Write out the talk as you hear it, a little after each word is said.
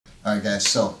All right, guys,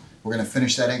 so we're going to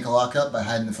finish that ankle lock up by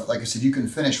hiding the foot. Like I said, you can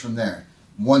finish from there,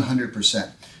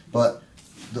 100%. But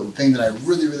the thing that I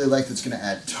really, really like that's going to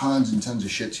add tons and tons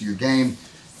of shit to your game,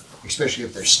 especially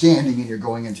if they're standing and you're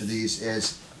going into these,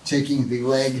 is taking the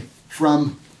leg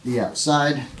from the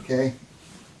outside, okay?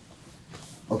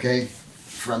 Okay,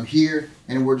 from here,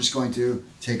 and we're just going to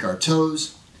take our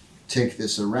toes, take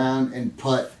this around, and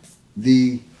put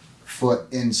the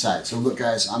foot inside. So look,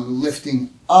 guys, I'm lifting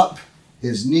up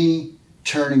his knee,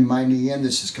 turning my knee in.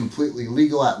 This is completely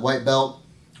legal at white belt,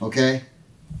 okay?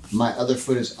 My other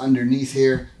foot is underneath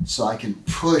here, so I can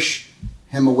push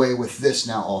him away with this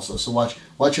now also. So watch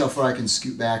how far I can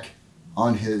scoot back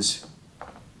on his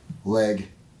leg.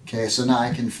 Okay, so now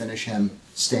I can finish him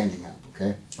standing up,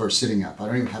 okay? Or sitting up. I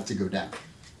don't even have to go down.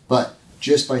 But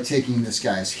just by taking this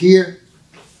guy's here,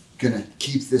 gonna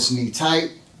keep this knee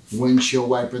tight, windshield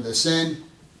wiper this in,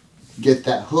 get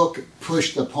that hook,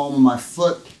 push the palm of my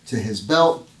foot to his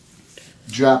belt,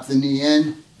 drop the knee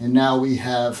in, and now we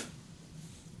have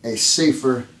a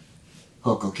safer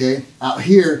hook, okay? Out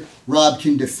here, Rob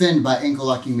can defend by ankle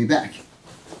locking me back,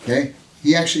 okay?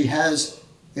 He actually has,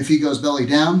 if he goes belly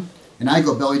down and I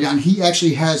go belly down, he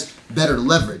actually has better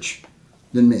leverage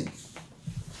than me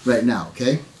right now,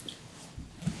 okay?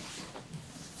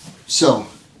 So,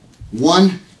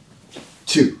 1,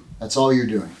 2, that's all you're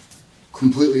doing.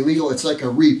 Completely legal. It's like a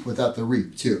reap without the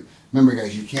reap too. Remember,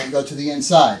 guys, you can't go to the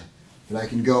inside, but I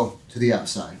can go to the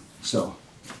outside. So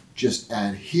just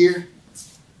add here,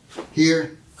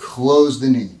 here, close the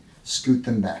knee, scoot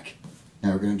them back.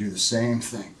 Now we're going to do the same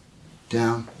thing.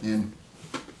 Down and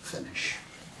finish.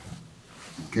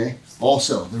 Okay?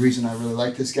 Also, the reason I really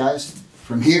like this, guys,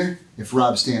 from here, if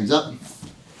Rob stands up,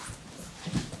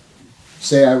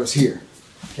 say I was here,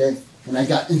 okay, and I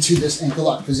got into this ankle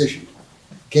lock position.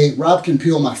 Okay, Rob can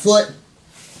peel my foot,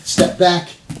 step back,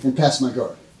 and pass my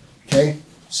guard. Okay,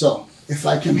 so if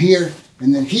I come here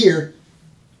and then here,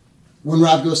 when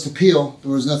Rob goes to peel,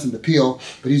 there was nothing to peel,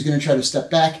 but he's going to try to step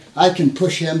back. I can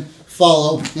push him,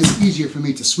 follow. It's easier for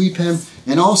me to sweep him,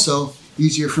 and also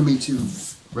easier for me to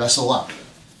wrestle up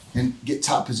and get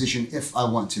top position if I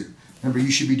want to. Remember, you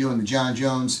should be doing the John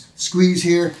Jones squeeze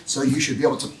here, so you should be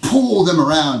able to pull them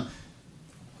around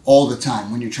all the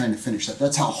time when you're trying to finish that.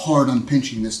 That's how hard I'm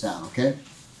pinching this down, okay?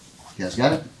 You guys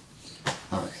got it?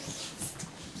 All right.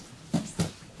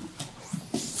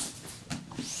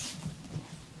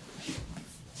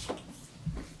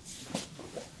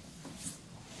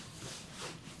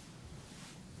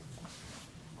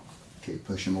 Okay,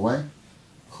 push him away.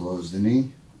 Close the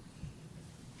knee.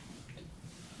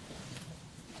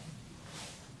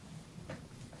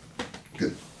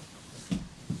 Good.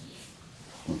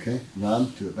 Okay,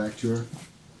 Rob, do it back to her.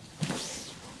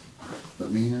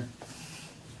 Put me here.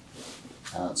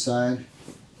 Outside.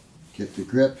 Get the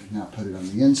grip. Now put it on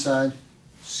the inside.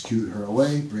 Scoot her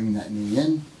away. Bring that knee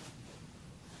in.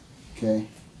 Okay.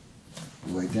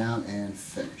 Way down and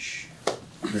finish.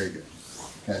 Very good.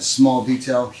 Okay, small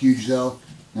detail, huge though.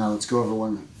 Now let's go over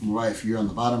one right if you're on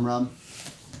the bottom, Rob.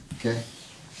 Okay.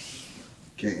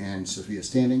 Okay, and Sophia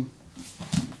standing.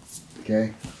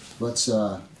 Okay.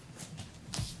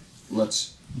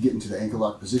 Let's get into the ankle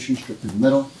lock position, strip through the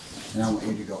middle. And I want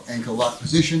you to go ankle lock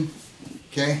position.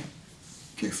 Okay.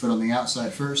 Okay, foot on the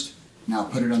outside first. Now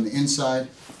put it on the inside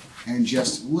and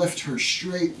just lift her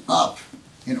straight up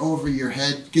and over your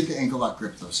head. Get the ankle lock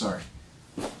grip though, sorry.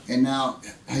 And now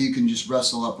how you can just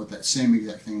wrestle up with that same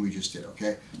exact thing we just did,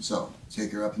 okay? So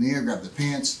take her up in the air, grab the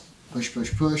pants, push,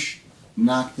 push, push,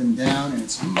 knock them down, and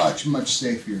it's much, much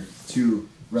safer to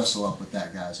wrestle up with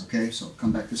that, guys, okay? So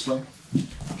come back this way.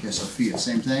 Okay, Sophia,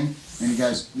 same thing. And you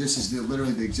guys, this is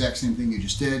literally the exact same thing you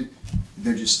just did.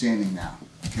 They're just standing now.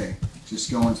 Okay, just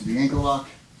go into the ankle lock.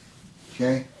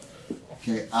 Okay,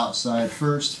 okay, outside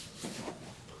first.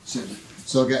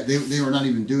 So they were not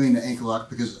even doing the ankle lock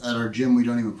because at our gym we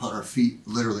don't even put our feet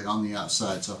literally on the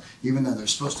outside. So even though they're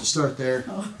supposed to start there,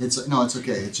 it's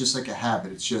okay. It's just like a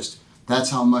habit. It's just, that's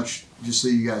how much, just so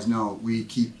you guys know, we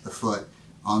keep the foot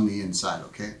on the inside,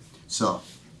 okay? So,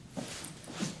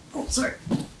 oh, sorry.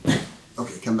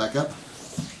 Okay, come back up.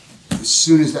 As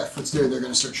soon as that foot's there, they're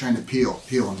going to start trying to peel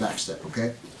and back step,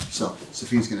 okay? So,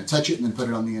 Sophia's going to touch it and then put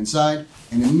it on the inside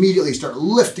and immediately start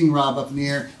lifting Rob up in the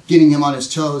air, getting him on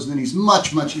his toes, and then he's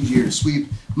much, much easier to sweep,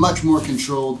 much more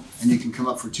controlled, and you can come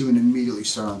up for 2 and immediately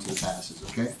start onto the passes,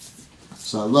 okay?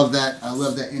 So I love that. I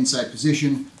love that inside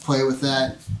position. Play with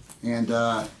that, and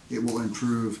it will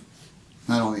improve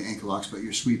not only ankle locks, but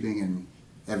your sweeping and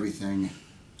everything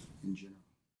in general.